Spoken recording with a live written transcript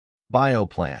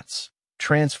Bioplants,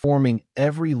 transforming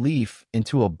every leaf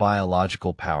into a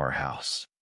biological powerhouse.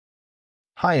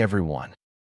 Hi everyone.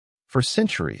 For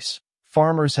centuries,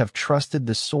 farmers have trusted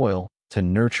the soil to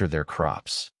nurture their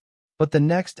crops. But the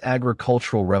next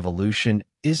agricultural revolution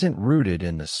isn't rooted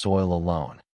in the soil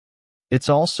alone. It's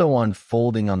also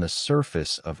unfolding on the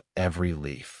surface of every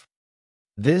leaf.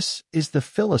 This is the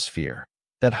phyllosphere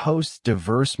that hosts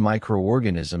diverse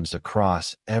microorganisms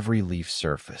across every leaf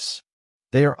surface.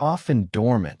 They are often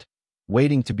dormant,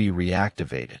 waiting to be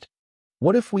reactivated.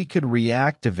 What if we could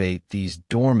reactivate these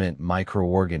dormant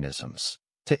microorganisms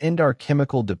to end our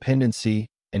chemical dependency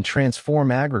and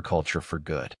transform agriculture for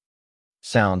good?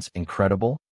 Sounds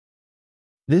incredible?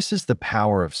 This is the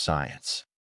power of science.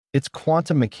 It's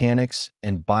quantum mechanics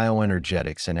and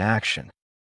bioenergetics in action.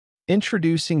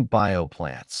 Introducing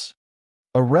Bio.PlantZ,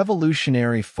 a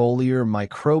revolutionary foliar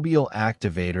microbial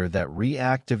activator that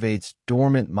reactivates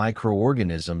dormant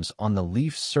microorganisms on the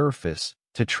leaf surface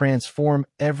to transform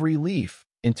every leaf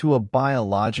into a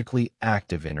biologically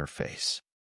active interface,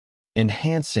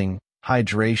 enhancing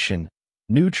hydration,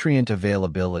 nutrient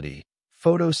availability,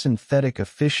 photosynthetic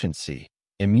efficiency,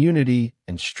 immunity,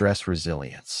 and stress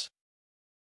resilience.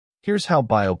 Here's how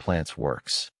Bio.PlantZ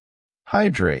works.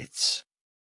 Hydrates.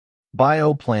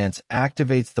 Bio.PlantZ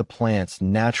activates the plant's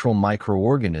natural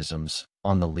microorganisms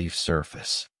on the leaf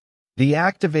surface. The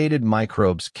activated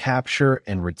microbes capture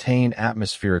and retain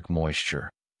atmospheric moisture,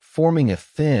 forming a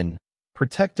thin,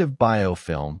 protective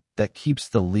biofilm that keeps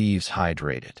the leaves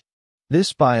hydrated.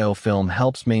 This biofilm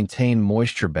helps maintain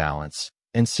moisture balance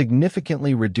and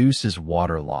significantly reduces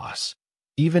water loss,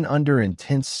 even under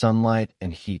intense sunlight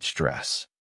and heat stress.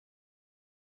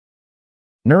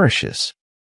 Nourishes.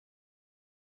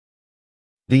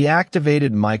 The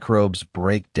activated microbes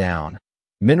break down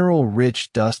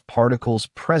mineral-rich dust particles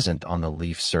present on the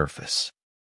leaf surface,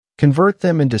 convert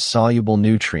them into soluble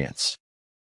nutrients,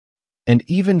 and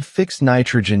even fix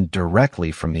nitrogen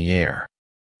directly from the air.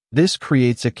 This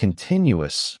creates a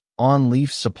continuous,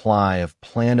 on-leaf supply of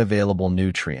plant-available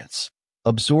nutrients,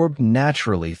 absorbed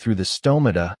naturally through the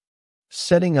stomata,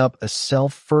 setting up a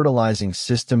self-fertilizing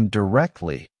system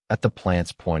directly at the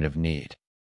plant's point of need.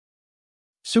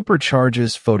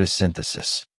 Supercharges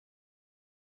photosynthesis.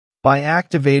 By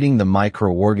activating the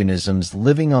microorganisms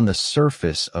living on the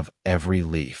surface of every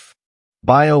leaf,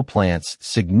 Bio.PlantZ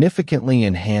significantly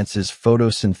enhances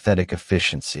photosynthetic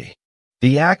efficiency.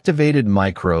 The activated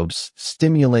microbes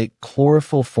stimulate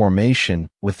chlorophyll formation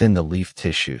within the leaf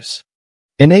tissues,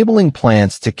 enabling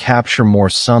plants to capture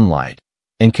more sunlight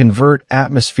and convert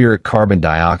atmospheric carbon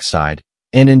dioxide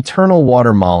and internal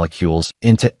water molecules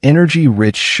into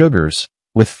energy-rich sugars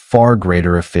with far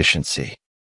greater efficiency.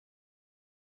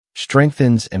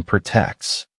 Strengthens and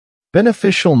protects.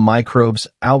 Beneficial microbes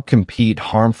outcompete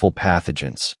harmful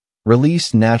pathogens,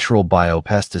 release natural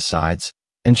biopesticides,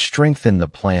 and strengthen the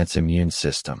plant's immune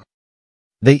system.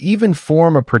 They even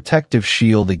form a protective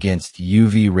shield against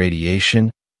UV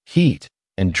radiation, heat,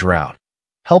 and drought,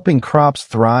 helping crops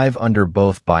thrive under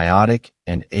both biotic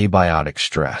and abiotic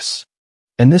stress.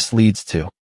 And this leads to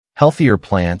healthier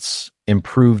plants,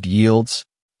 improved yields,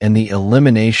 and the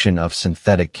elimination of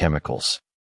synthetic chemicals,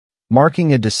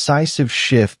 marking a decisive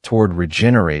shift toward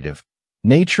regenerative,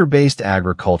 nature-based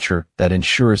agriculture that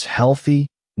ensures healthy,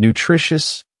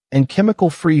 nutritious, and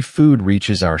chemical-free food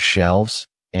reaches our shelves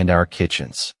and our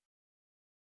kitchens.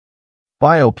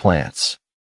 Bio.PlantZ,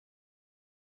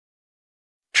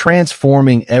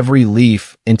 transforming every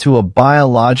leaf into a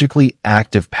biologically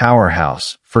active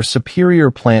powerhouse for superior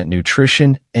plant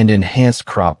nutrition and enhanced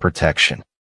crop protection.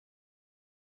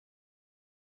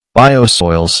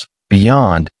 Biosoils,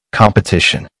 beyond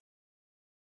competition.